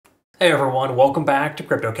Hey everyone, welcome back to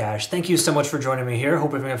Crypto Cash. Thank you so much for joining me here.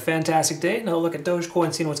 Hope you're having a fantastic day. Now look at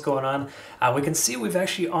Dogecoin, seeing what's going on. We can see we've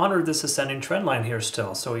actually honored this ascending trend line here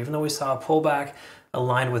still. So even though we saw a pullback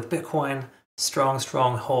aligned with Bitcoin, strong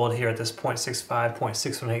hold here at this 0.65,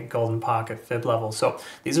 0.618 golden pocket fib level. So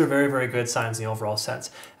these are very good signs in the overall sense.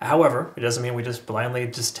 However, it doesn't mean we just blindly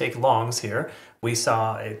take longs here. We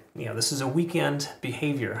saw this is a weekend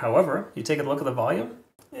behavior. However, you take a look at the volume,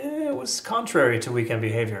 it was contrary to weekend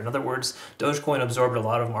behavior. In other words, Dogecoin absorbed a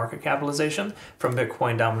lot of market capitalization from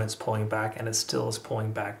Bitcoin dominance pulling back, and it still is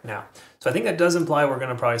pulling back now. So I think that does imply we're going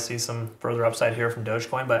to probably see some further upside here from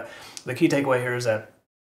Dogecoin, but the key takeaway here is that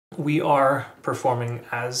we are performing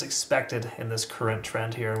as expected in this current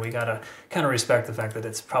trend here. We got to kind of respect the fact that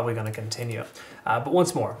it's probably going to continue. But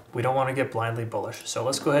once more, we don't want to get blindly bullish. So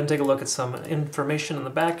let's go ahead and take a look at some information in the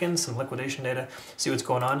back end, some liquidation data, see what's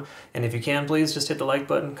going on. And if you can, please just hit the like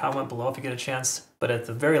button, comment below if you get a chance. But at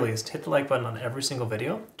the very least, hit the like button on every single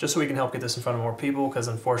video, just so we can help get this in front of more people, because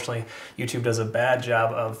unfortunately, YouTube does a bad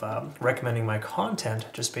job of recommending my content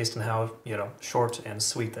just based on how short and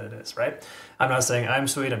sweet that it is, right? I'm not saying I'm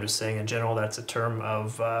sweet, I'm just saying in general that's a term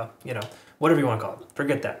of, whatever you want to call it.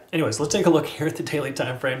 Forget that. Anyways, let's take a look here at the daily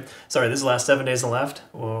time frame. Sorry, this is the last 7 days on the left.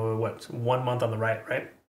 What, 1 month on the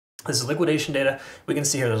right? This is liquidation data. We can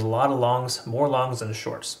see here there's a lot of longs, more longs than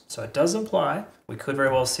shorts. So it does imply we could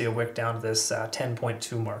very well see a wick down to this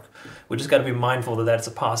 10.2 mark. We just got to be mindful that that's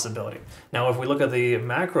a possibility. Now, if we look at the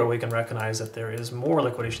macro, we can recognize that there is more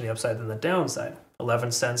liquidation on the upside than the downside.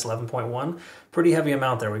 11 cents, 11.1, pretty heavy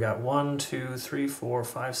amount there. We got 1, 2, 3, 4,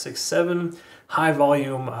 5, 6, 7 high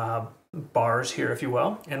volume bars here, if you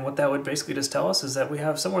will. And what that would basically just tell us is that we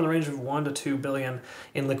have somewhere in the range of 1 to 2 billion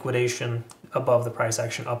in liquidation above the price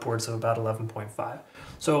action, upwards of about 11.5.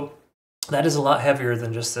 So that is a lot heavier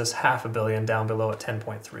than just this $500 million down below at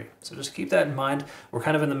 10.3. So just keep that in mind. We're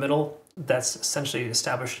kind of in the middle. That's essentially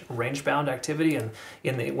established range-bound activity, and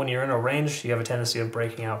when you're in a range, you have a tendency of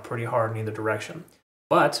breaking out pretty hard in either direction.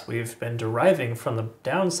 But we've been deriving from the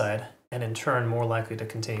downside, and in turn, more likely to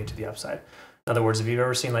continue to the upside. In other words, if you've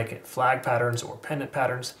ever seen like flag patterns or pendant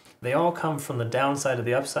patterns, they all come from the downside to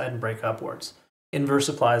the upside and break upwards. Inverse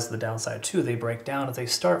applies to the downside too. They break down if they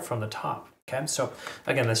start from the top. Okay, so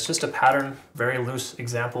again, that's just a pattern, very loose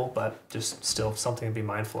example, but just still something to be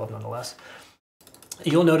mindful of nonetheless.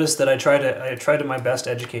 You'll notice that I try to my best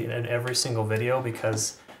to educate in every single video,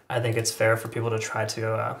 because I think it's fair for people to try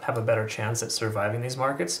to have a better chance at surviving these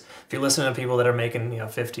markets. If you listen to people that are making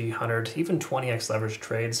 50, 100, even 20x leverage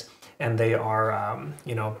trades, and they are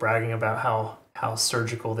bragging about how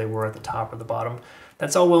surgical they were at the top or the bottom,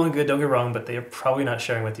 that's all well and good, don't get wrong, but they're probably not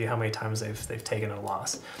sharing with you how many times they've taken a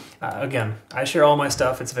loss. Again, I share all my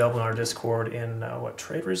stuff. It's available in our Discord in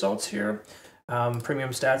trade results here. Premium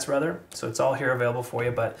stats rather. So it's all here available for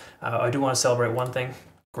you, but I do want to celebrate one thing.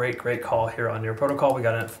 Great call here on your protocol. We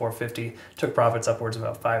got in at 450, took profits upwards of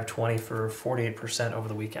about 520 for 48% over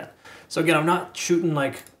the weekend. So again, I'm not shooting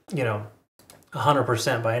like,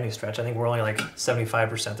 100% by any stretch. I think we're only like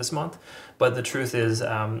 75% this month, but the truth is,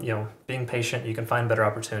 being patient, you can find better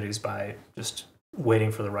opportunities by just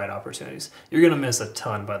waiting for the right opportunities. You're going to miss a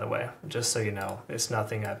ton, by the way, just so you know. It's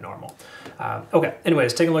nothing abnormal. Okay,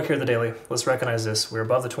 anyways, take a look here at the daily. Let's recognize this. We're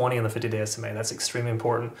above the 20 and the 50-day SMA. That's extremely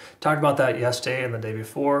important. Talked about that yesterday and the day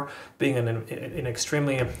before, being an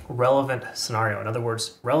extremely relevant scenario. In other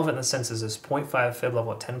words, relevant in the sense is this 0.5 fib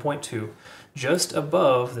level at 10.2, just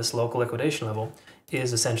above this local liquidation level,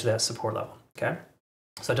 is essentially that support level, okay?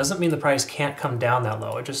 So it doesn't mean the price can't come down that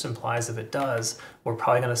low. It just implies if it does, we're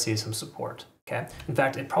probably going to see some support. Okay. In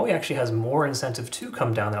fact, it probably actually has more incentive to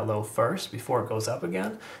come down that low first before it goes up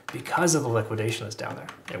again, because of the liquidation that's down there.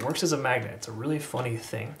 It works as a magnet. It's a really funny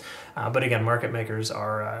thing. But again, market makers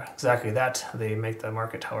are exactly that. They make the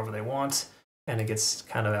market however they want, and it gets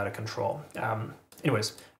kind of out of control.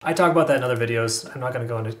 Anyways, I talk about that in other videos. I'm not going to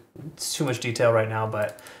go into too much detail right now,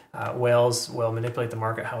 but whales will manipulate the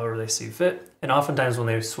market however they see fit. And oftentimes when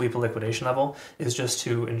they sweep a liquidation level, is just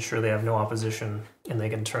to ensure they have no opposition and they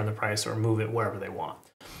can turn the price or move it wherever they want.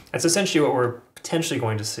 That's essentially what we're potentially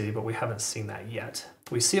going to see, but we haven't seen that yet.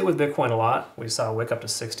 We see it with Bitcoin a lot. We saw a wick up to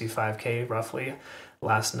 65K roughly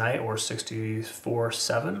last night, or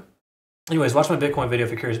 64.7. Anyways, watch my Bitcoin video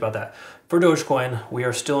if you're curious about that. For Dogecoin, we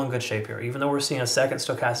are still in good shape here. Even though we're seeing a second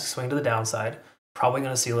stochastic swing to the downside, probably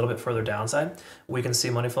going to see a little bit further downside. We can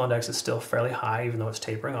see money flow index is still fairly high, even though it's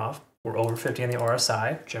tapering off. We're over 50 on the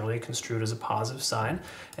RSI, generally construed as a positive sign.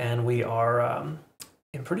 And we are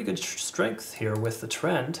in pretty good strength here with the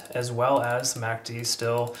trend, as well as MACD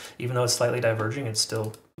still, even though it's slightly diverging, it's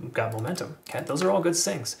still got momentum. Okay, those are all good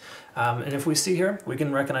things. And if we see here, we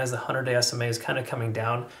can recognize the 100-day SMA is kind of coming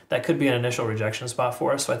down. That could be an initial rejection spot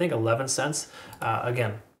for us. So I think 11 cents,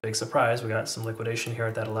 again, big surprise. We got some liquidation here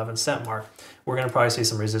at that 11-cent mark. We're going to probably see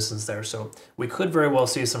some resistance there. So we could very well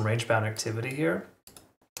see some range-bound activity here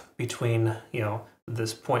between,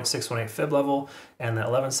 this 0.618 fib level and the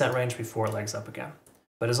 11-cent range before it legs up again.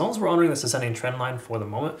 But as long as we're honoring this ascending trend line for the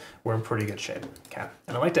moment, we're in pretty good shape. Okay.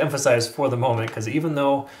 And I like to emphasize for the moment, because even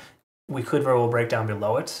though we could very well break down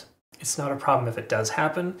below it, it's not a problem if it does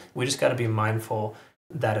happen. We just got to be mindful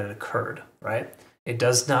that it occurred, right? It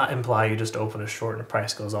does not imply you just open a short and the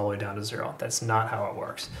price goes all the way down to zero. That's not how it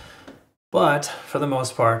works. But for the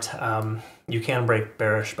most part, you can break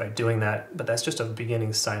bearish by doing that, but that's just a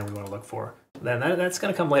beginning sign we want to look for. Then that's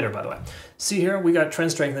going to come later, by the way. See here, we got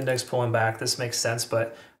trend strength index pulling back. This makes sense,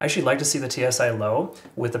 but I actually like to see the TSI low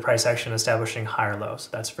with the price action establishing higher lows.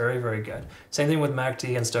 That's very, very good. Same thing with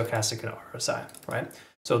MACD and stochastic and RSI, right?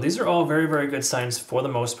 So these are all very, very good signs for the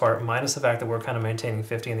most part, minus the fact that we're kind of maintaining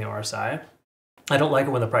 50 in the RSI. I don't like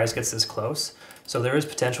it when the price gets this close. So there is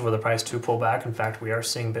potential for the price to pull back. In fact, we are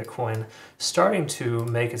seeing Bitcoin starting to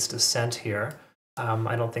make its descent here.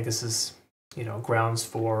 I don't think this is, grounds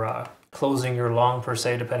for closing your long per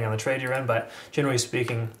se, depending on the trade you're in. But generally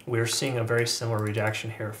speaking, we're seeing a very similar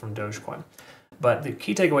rejection here from Dogecoin. But the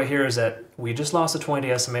key takeaway here is that we just lost a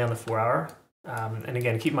 20-day SMA on the 4-hour. And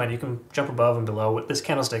again, keep in mind, you can jump above and below. This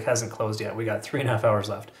candlestick hasn't closed yet. We got 3.5 hours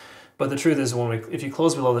left. But the truth is, if you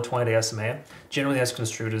close below the 20-day SMA, generally that's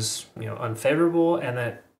construed as unfavorable, and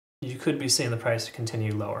that you could be seeing the price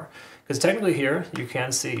continue lower. Because technically here, you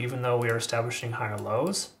can see, even though we are establishing higher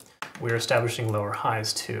lows, we're establishing lower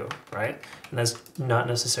highs too, right? And that's not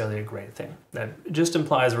necessarily a great thing. That just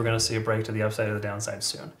implies we're going to see a break to the upside or the downside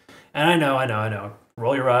soon. And I know.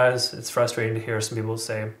 Roll your eyes. It's frustrating to hear some people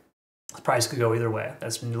say the price could go either way.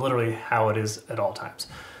 That's literally how it is at all times.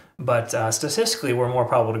 But statistically, we're more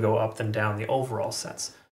probable to go up than down in the overall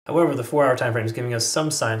sense. However, the 4-hour time frame is giving us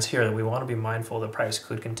some signs here that we want to be mindful the price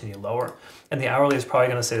could continue lower. And the hourly is probably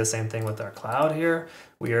going to say the same thing with our cloud here.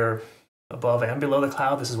 We are above and below the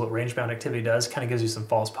cloud. This is what range-bound activity does, kind of gives you some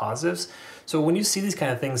false positives. So when you see these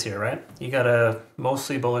kind of things here, right, you got a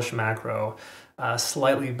mostly bullish macro,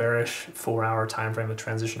 slightly bearish 4-hour time frame, a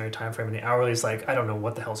transitionary time frame, and the hourly is like, I don't know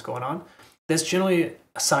what the hell's going on. That's generally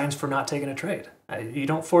signs for not taking a trade. You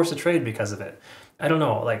don't force a trade because of it. I don't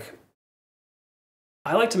know,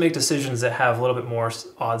 I like to make decisions that have a little bit more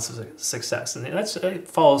odds of success, and it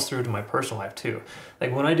follows through to my personal life too.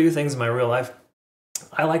 Like when I do things in my real life,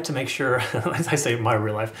 I like to make sure, as I say my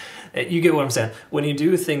real life, you get what I'm saying. When you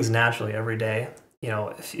do things naturally every day,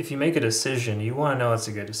 if you make a decision, you want to know it's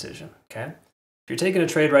a good decision, okay? If you're taking a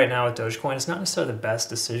trade right now with Dogecoin, it's not necessarily the best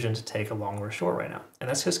decision to take a long or short right now. And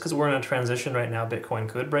that's just because we're in a transition right now. Bitcoin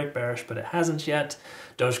could break bearish, but it hasn't yet.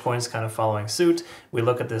 Dogecoin's kind of following suit. We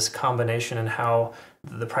look at this combination and how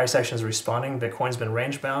the price action is responding. Bitcoin's been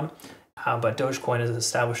range bound, but Dogecoin has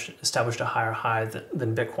established a higher high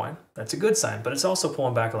than Bitcoin. That's a good sign, but it's also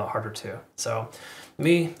pulling back a lot harder too. So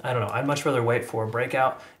me, I don't know. I'd much rather wait for a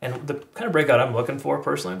breakout. And the kind of breakout I'm looking for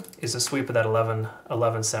personally is a sweep of that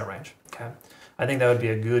 11 cent range, okay? I think that would be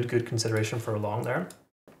a good consideration for a long there,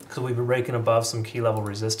 because we've been breaking above some key level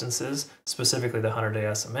resistances, specifically the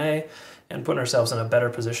 100-day SMA, and putting ourselves in a better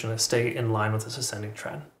position to stay in line with this ascending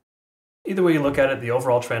trend. Either way you look at it, the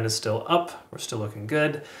overall trend is still up. We're still looking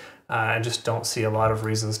good. I just don't see a lot of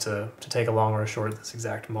reasons to take a long or a short at this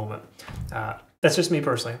exact moment. That's just me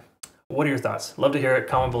personally. What are your thoughts? Love to hear it.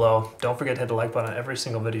 Comment below. Don't forget to hit the like button on every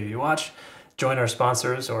single video you watch. Join our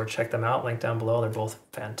sponsors or check them out. Link down below. They're both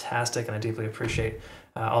fantastic, and I deeply appreciate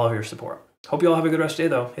all of your support. Hope you all have a good rest of your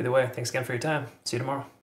day, though. Either way, thanks again for your time. See you tomorrow.